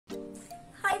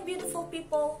Hi beautiful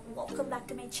people, welcome back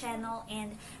to my channel,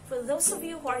 and for those of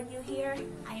you who are new here,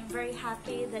 I am very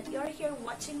happy that you're here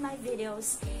watching my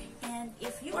videos. And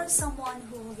if you are someone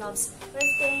who loves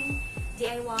thrifting,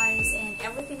 DIYs, and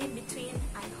everything in between,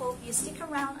 I hope you stick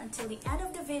around until the end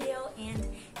of the video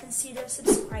and consider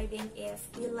subscribing if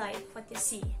you like what you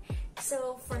see.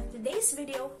 So for today's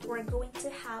video, we're going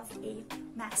to have a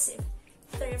massive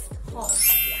thrift haul.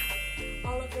 Yeah,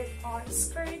 all of it are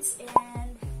skirts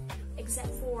and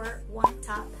except for one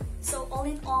top. So all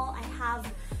in all, I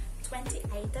have 20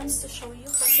 items to show you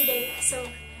for today. So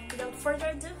without further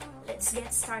ado, let's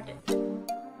get started.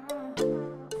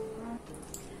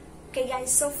 Okay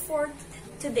guys, so for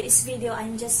today's video,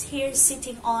 I'm just here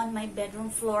sitting on my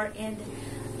bedroom floor, and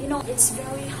you know, it's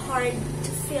very hard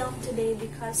to film today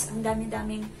because ang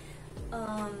dami-daming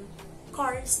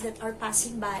cars that are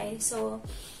passing by. So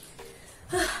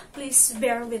please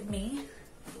bear with me.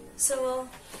 So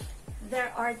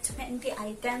there are 20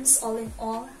 items all in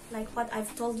all, like what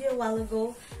I've told you a while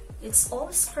ago. It's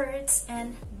all skirts,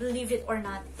 and believe it or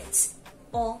not, it's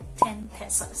all 10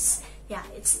 pesos. Yeah,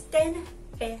 it's 10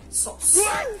 pesos.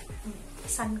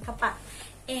 San ka pa?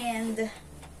 And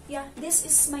yeah, this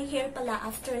is my hair pala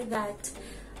after that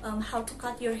how to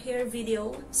cut your hair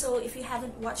video. So if you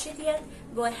haven't watched it yet,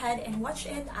 go ahead and watch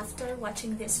it after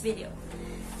watching this video.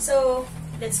 So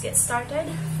let's get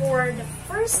started. For the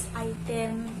first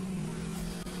item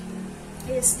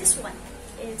is this one.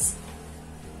 It's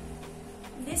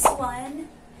this one.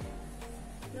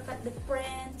 Look at the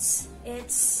prints.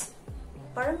 It's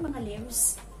parang mga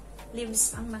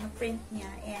leaves ang mga print niya,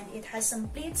 and it has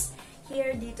some pleats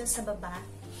here dito sa baba.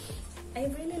 I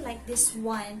really like this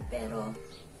one, pero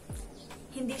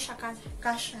hindi siya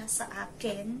kasya sa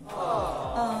akin.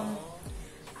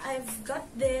 I've got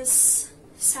this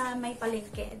sa may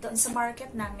palengke, doon sa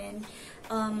market namin,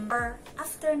 or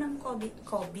after ng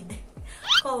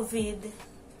COVID,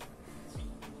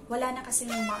 wala na kasi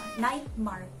yung night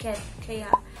market, kaya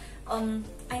I'm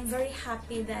very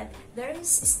happy that there is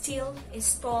still a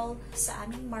stall sa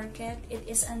aming market. It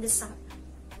is on the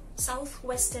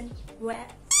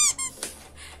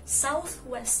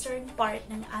southwestern part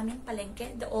ng aming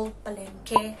palengke, the old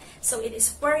palengke. So it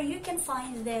is where you can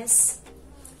find this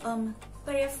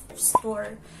thrift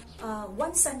store.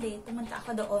 One Sunday, pumunta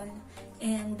ako doon,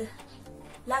 and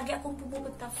lagi akong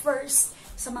pumunta first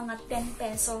sa mga 10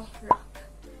 peso rack.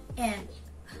 And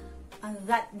on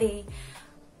that day,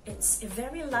 it's a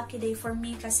very lucky day for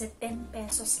me kasi 10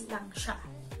 pesos lang siya.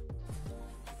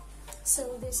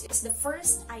 So this is the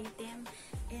first item,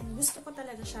 and gusto ko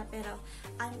talaga siya, pero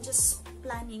I'm just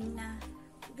planning na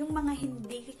yung mga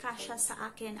hindi kasya sa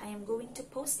akin, I am going to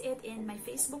post it in my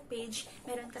Facebook page.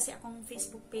 Meron kasi akong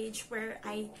Facebook page where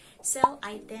I sell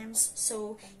items.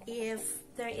 So if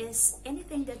there is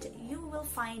anything that you will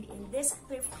find in this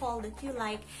thrift haul that you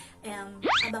like,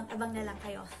 abang-abang na lang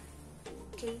kayo.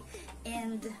 Okay?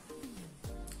 And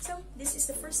so this is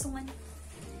the first one.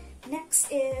 Next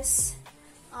is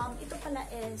ito pala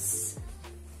is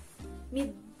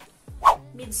mid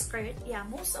skirt. Yeah,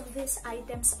 most of these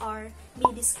items are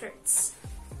midi skirts.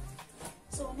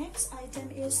 So next item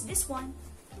is this one.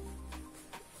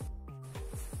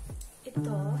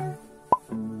 Ito.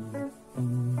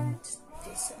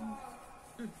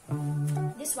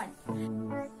 This one.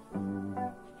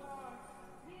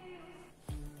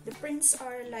 The prints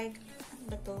are like, ano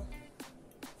ba to?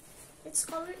 Its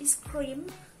color is cream,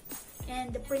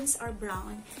 and the prints are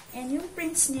brown. And yung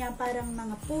prints niya parang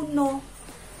mga puno,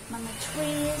 mga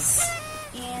trees,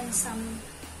 and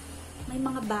may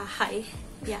mga bahay.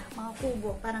 Yeah, mga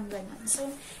kubo, parang ganun.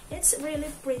 So, it's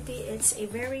really pretty. It's a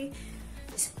very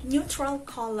neutral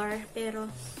color,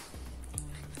 pero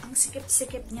ang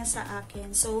sikip-sikip niya sa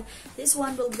akin. So, this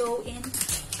one will go in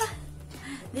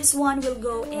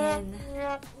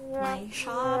my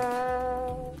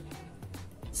shop.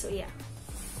 So, yeah.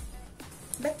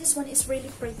 But this one is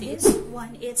really pretty. This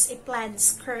one, it's a plaid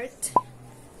skirt.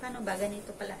 Paano ba?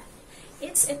 Ganito pala.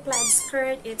 It's a plaid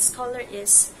skirt. Its color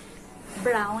is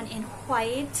brown and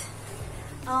white.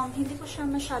 Hindi ko siya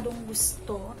masyadong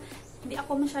gusto. Hindi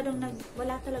ako masyadong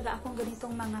wala talaga akong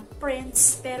ganitong mga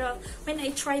prints. Pero when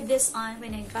I tried this on,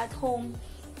 when I got home,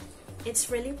 it's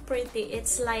really pretty.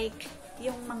 It's like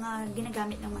yung mga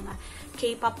ginagamit ng mga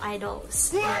K-pop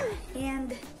idols.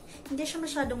 And hindi siya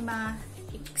masyadong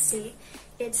maiksi.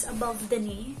 It's above the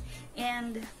knee.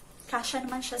 And kasya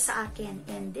naman siya sa akin.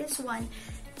 And this one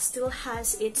still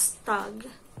has its tag.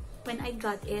 When I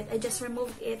got it, I just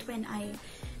removed it when I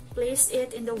placed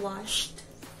it in the wash.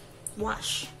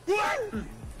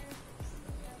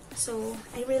 So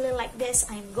I really like this.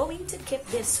 I'm going to keep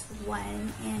this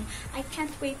one, and I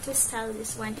can't wait to style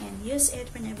this one and use it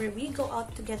whenever we go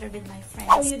out together with my friends.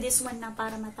 I'll show you this one na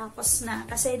para matapos na,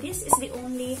 kasi this is the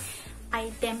only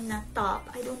item na top.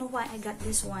 I don't know why I got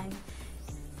this one.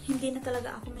 Hindi na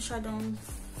talaga ako masyadong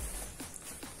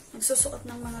nagsusuot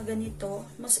ng mga ganito.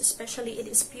 Most especially, it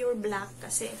is pure black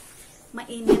kasi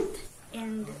mainit,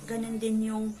 and ganun din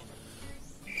yung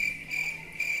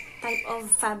type of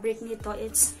fabric nito.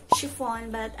 It's chiffon,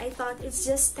 but I thought it's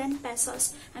just 10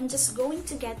 pesos. I'm just going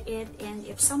to get it, and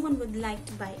if someone would like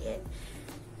to buy it,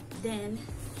 then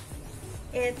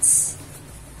it's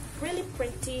really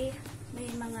pretty. May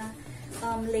mga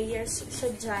layers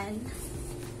siya dyan.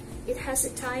 It has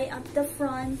a tie at the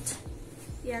front.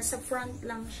 Yeah, sa front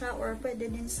lang siya, or pwede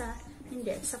din sa,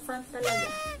 hindi, sa front talaga.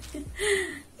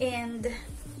 And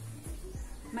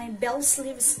may bell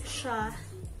sleeves siya.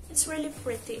 It's really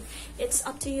pretty. It's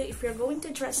up to you if you're going to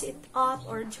dress it up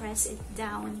or dress it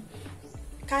down.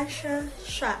 Kasha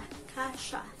siya.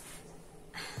 Kasha.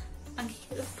 Ang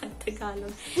hirap ng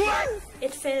Tagalog.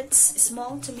 It fits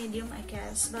small to medium, I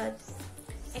guess, but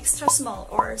extra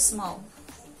small or small.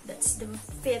 That's the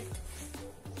fit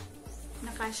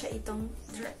na kasha itong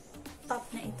top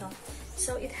na ito.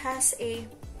 So it has a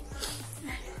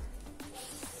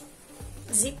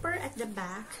zipper at the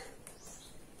back.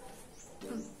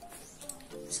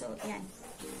 So, yan.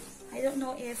 I don't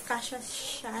know if kasha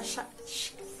siya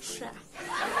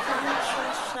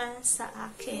sa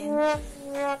akin.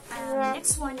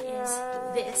 Next one is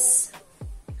this.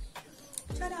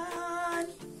 Ta-da!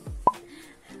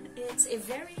 It's a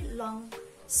very long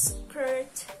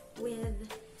skirt with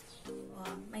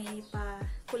may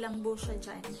pa-kulambo siya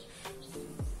dyan.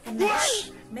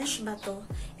 Mesh ba to?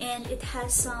 And it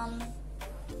has some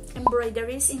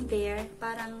embroideries in there.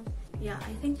 Parang, yeah,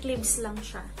 I think sleeves lang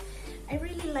siya. I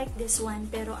really like this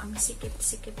one, pero ang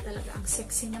sikip-sikip talaga. Ang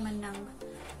sexy naman ng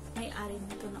may-ari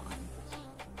nito noon.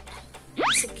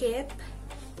 Sikip.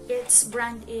 Its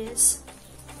brand is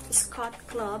Scott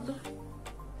Club.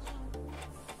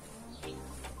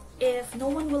 If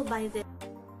no one will buy this,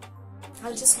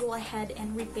 I'll just go ahead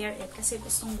and repair it kasi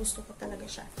gustong-gusto ko talaga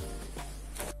siya.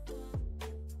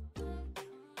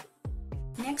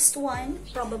 Next one,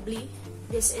 probably,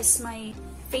 this is my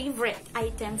favorite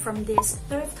item from this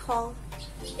thrift haul.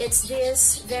 It's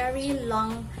this very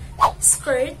long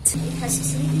skirt. It has a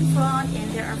slit in front, and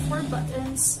there are 4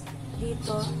 buttons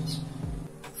dito.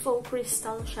 Faux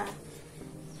crystal siya.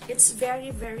 It's very,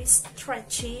 very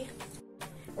stretchy.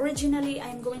 Originally,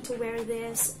 I'm going to wear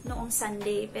this noong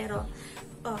Sunday, pero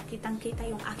kitang-kita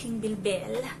yung aking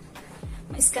bilbil.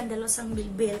 Maiskandalous ang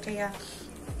bilbil, kaya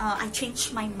I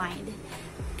changed my mind.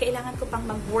 Kailangan ko pang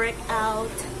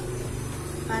mag-workout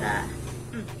para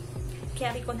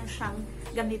carry ko na siyang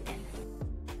gamitin.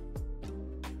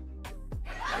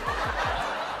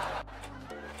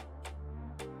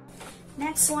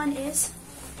 Next one is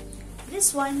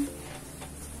this one.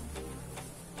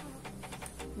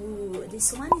 Ooh,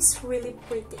 this one is really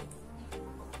pretty.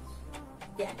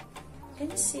 Yeah,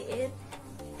 can you see it?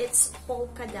 It's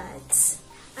polka dots.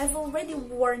 I've already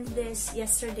worn this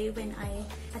yesterday when I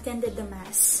attended the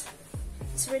mass.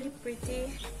 It's really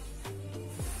pretty.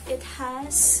 It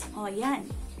has,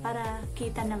 yan, para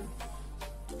kita ng,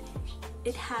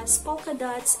 it has polka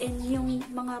dots, and yung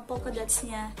mga polka dots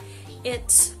niya,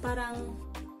 it's parang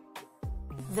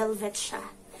velvet siya.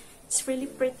 It's really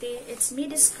pretty. It's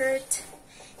midi skirt.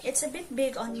 It's a bit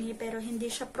big on me, pero hindi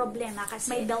siya problema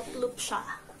kasi may belt loop siya.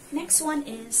 Next one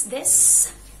is this.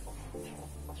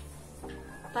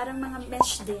 Parang mga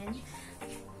mesh din.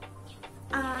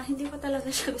 Hindi ko talaga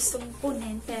siya gustong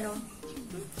kunin, pero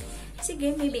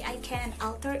sige, maybe I can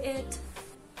alter it.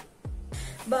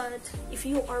 But if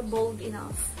you are bold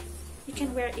enough, you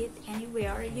can wear it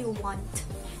anywhere you want.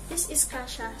 This is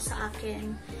kasha sa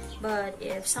akin, but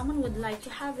if someone would like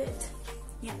to have it,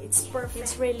 yeah, it's perfect.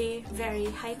 It's really very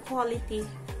high quality.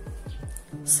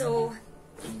 So,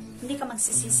 hindi ka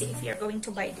magsisisi if you're going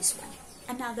to buy this one.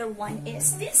 Another one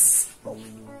is this.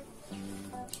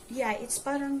 Yeah, it's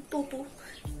parang tutu.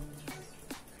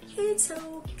 It's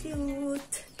so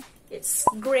cute. It's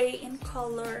gray in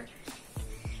color.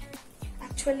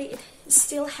 Actually, it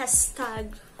still has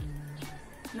tag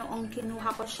noong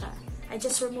kinuha ko siya. I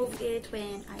just removed it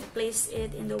when I placed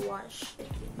it in the wash.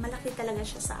 Malaki talaga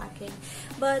siya sa akin.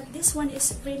 But this one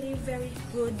is really very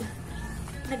good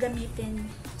na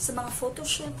gamitin sa mga photo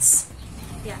shoots.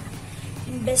 Yeah.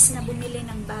 Imbes na bumili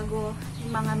ng bago,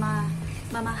 yung mga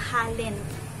mamahalin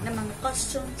na mga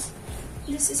costumes.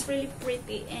 This is really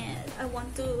pretty, and I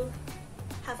want to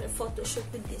have a photo shoot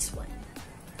with this one.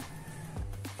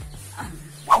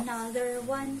 Another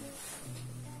one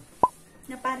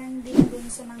na parang din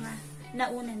sa mga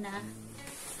nauna na.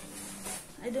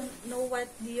 I don't know what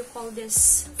do you call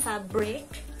this fabric.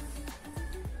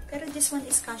 Pero this one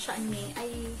is kasha on me.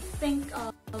 I think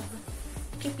of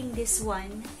keeping this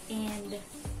one and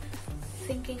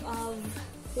thinking of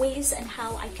ways and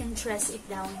how I can dress it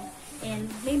down. And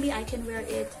maybe I can wear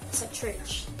it sa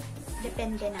church.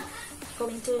 Depende na.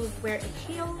 Going to wear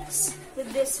heels with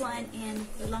this one and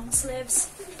long sleeves.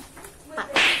 Pa.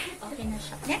 Okay na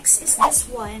siya. Next is this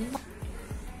one.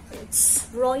 It's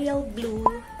royal blue.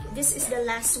 This is the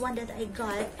last one that I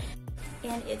got.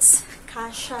 And it's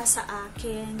kasha sa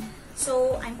akin.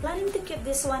 So, I'm planning to keep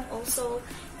this one also.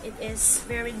 It is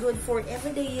very good for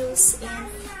everyday use and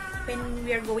when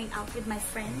we are going out with my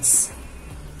friends.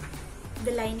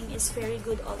 The lining is very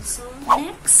good also.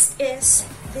 Next is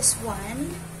this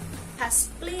one.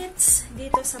 Has pleats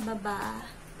dito sa baba.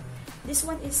 This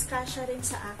one is kasha rin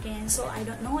sa akin. So, I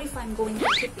don't know if I'm going to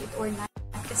keep it or not.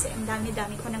 Kasi ang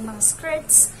dami-dami ko ng mga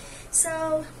skirts.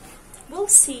 So, we'll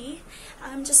see.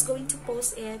 I'm just going to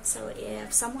post it. So,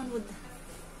 if someone would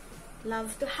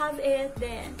love to have it,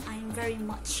 then I'm very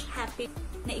much happy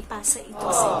na ipasa ito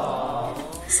sa inyo.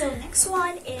 So, next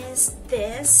one is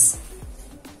this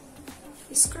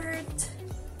skirt.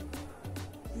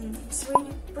 It's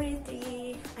really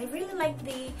pretty. I really like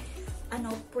the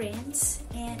prints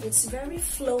and it's very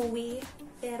flowy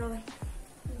pero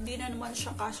hindi na naman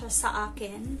siya kasha sa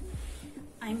akin.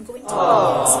 I'm going to put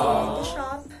this in the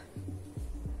shop.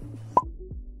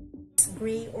 It's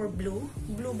gray or blue.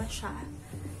 Blue ba siya?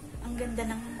 Ang ganda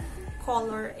ng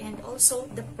color and also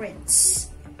the prints.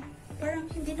 Parang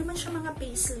hindi naman siya mga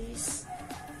paisleys.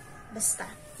 Basta.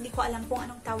 Hindi ko alam kung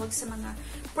anong tawag sa mga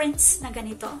prints na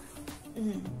ganito.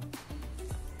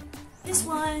 This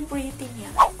one, pretty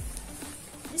niya.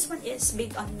 This one is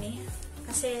big on me.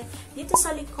 Kasi dito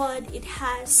sa likod, it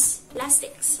has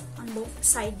plastics on both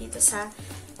side dito sa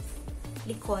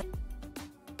likod.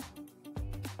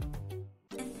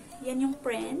 And yan yung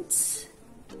prints.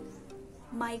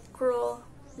 Micro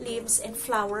leaves and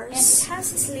flowers. And it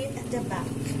has a slit at the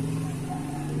back.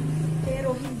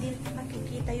 Pero hindi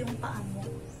makikita yung paa mo.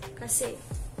 Kasi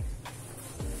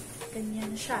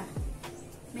ganyan siya.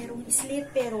 Merong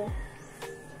slit pero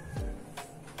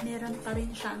meron pa rin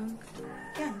siyang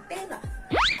pera.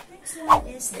 Next one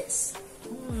is this.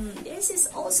 This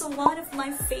is also one of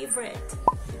my favorite.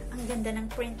 Ang ganda ng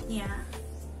print niya.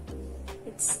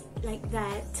 It's like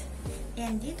that.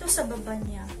 And dito sa baba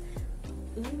niya,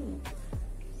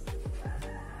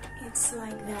 it's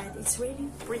like that. It's really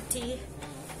pretty.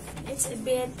 It's a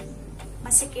bit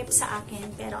masikip sa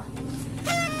akin, pero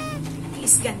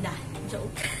is ganda.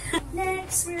 Joke.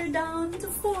 Next, we're down to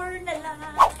 4 na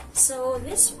lang. So,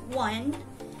 this one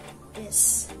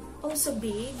is also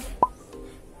big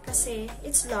kasi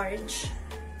it's large.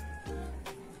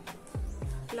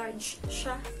 Large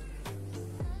siya.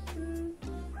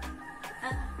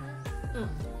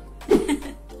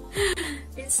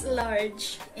 It's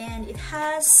large and it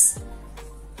has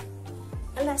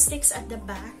elastics at the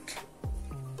back.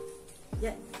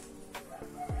 Yeah.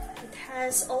 It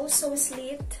has also a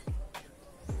slit.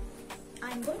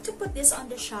 I'm going to put this on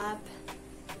the shop.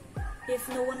 If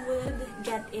no one would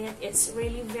get it, it's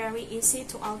really very easy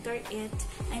to alter it.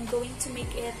 I'm going to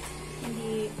make it in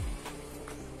the...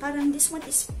 Parang this one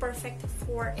is perfect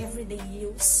for everyday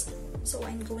use. So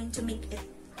I'm going to make it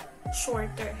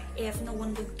shorter if no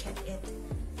one would get it.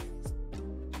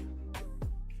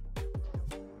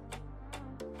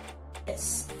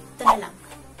 Yes, ito na lang.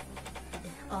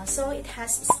 So it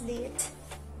has a slit.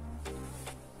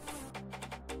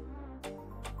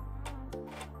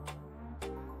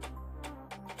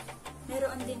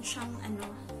 Meron din siyang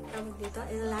tawag dito,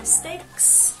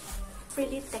 elastics.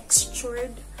 Really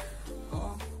textured.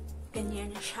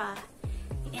 Ganyan siya.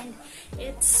 And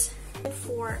it's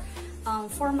for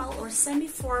formal or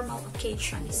semi-formal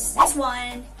occasions. This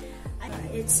one,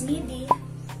 it's midi.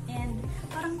 And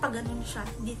parang paganon siya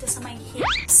dito sa my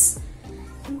hips.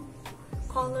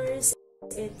 Colors,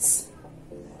 it's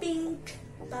pink,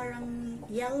 parang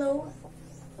yellow.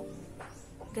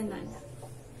 Ganon.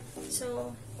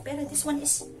 So, pero this one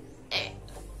is,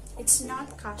 it's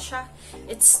not kasha.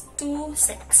 It's too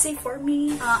sexy for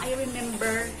me. I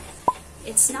remember,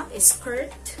 it's not a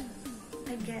skirt,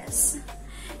 I guess.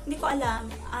 Hindi ko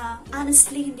alam.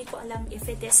 Honestly, hindi ko alam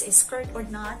if it is a skirt or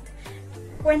not.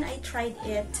 When I tried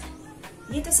it,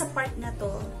 dito sa part na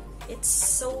to, it's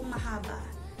so mahaba.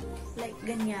 Like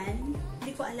ganyan.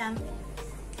 Hindi ko alam.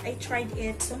 I tried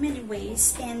it so many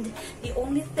ways, and the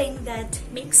only thing that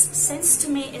makes sense to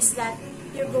me is that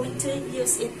you're going to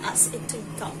use it as a tube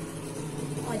top.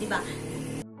 O, diba?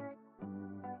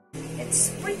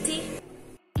 It's pretty.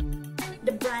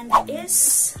 The brand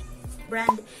is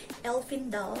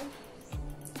Elfindal.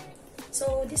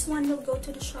 So this one will go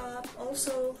to the shop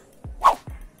also.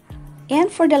 And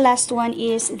for the last one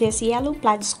is this yellow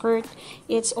plaid skirt.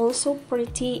 It's also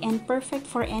pretty and perfect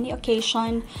for any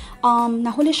occasion.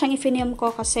 Nahuli siyang i-film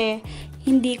ko kasi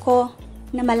hindi ko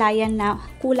namalayan na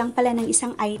kulang pala ng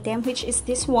isang item, which is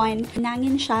this one.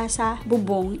 Nangin siya sa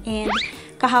bubong and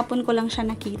kahapon ko lang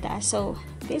siya nakita. So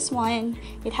this one,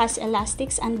 it has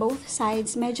elastics on both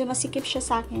sides. Medyo masikip siya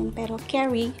sa akin pero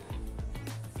carry.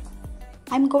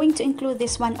 I'm going to include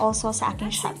this one also sa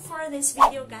aking shop. That's it for this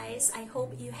video, guys. I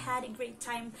hope you had a great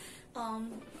time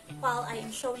while I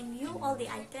am showing you all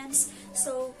the items.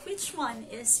 So, which one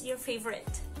is your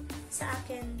favorite? Sa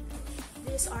akin,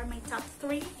 these are my top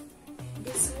 3.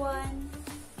 This one,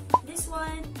 and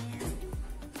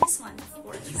this one, of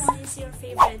course. Which one is your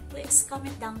favorite? Please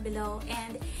comment down below.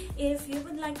 And if you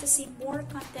would like to see more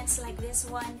contents like this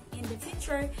one in the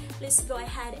future, please go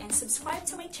ahead and subscribe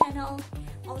to my channel.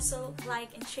 Also, like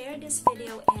and share this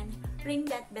video and ring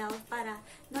that bell para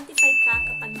notified ka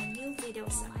kapag may new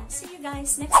videos. See you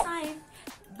guys next time.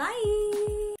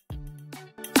 Bye!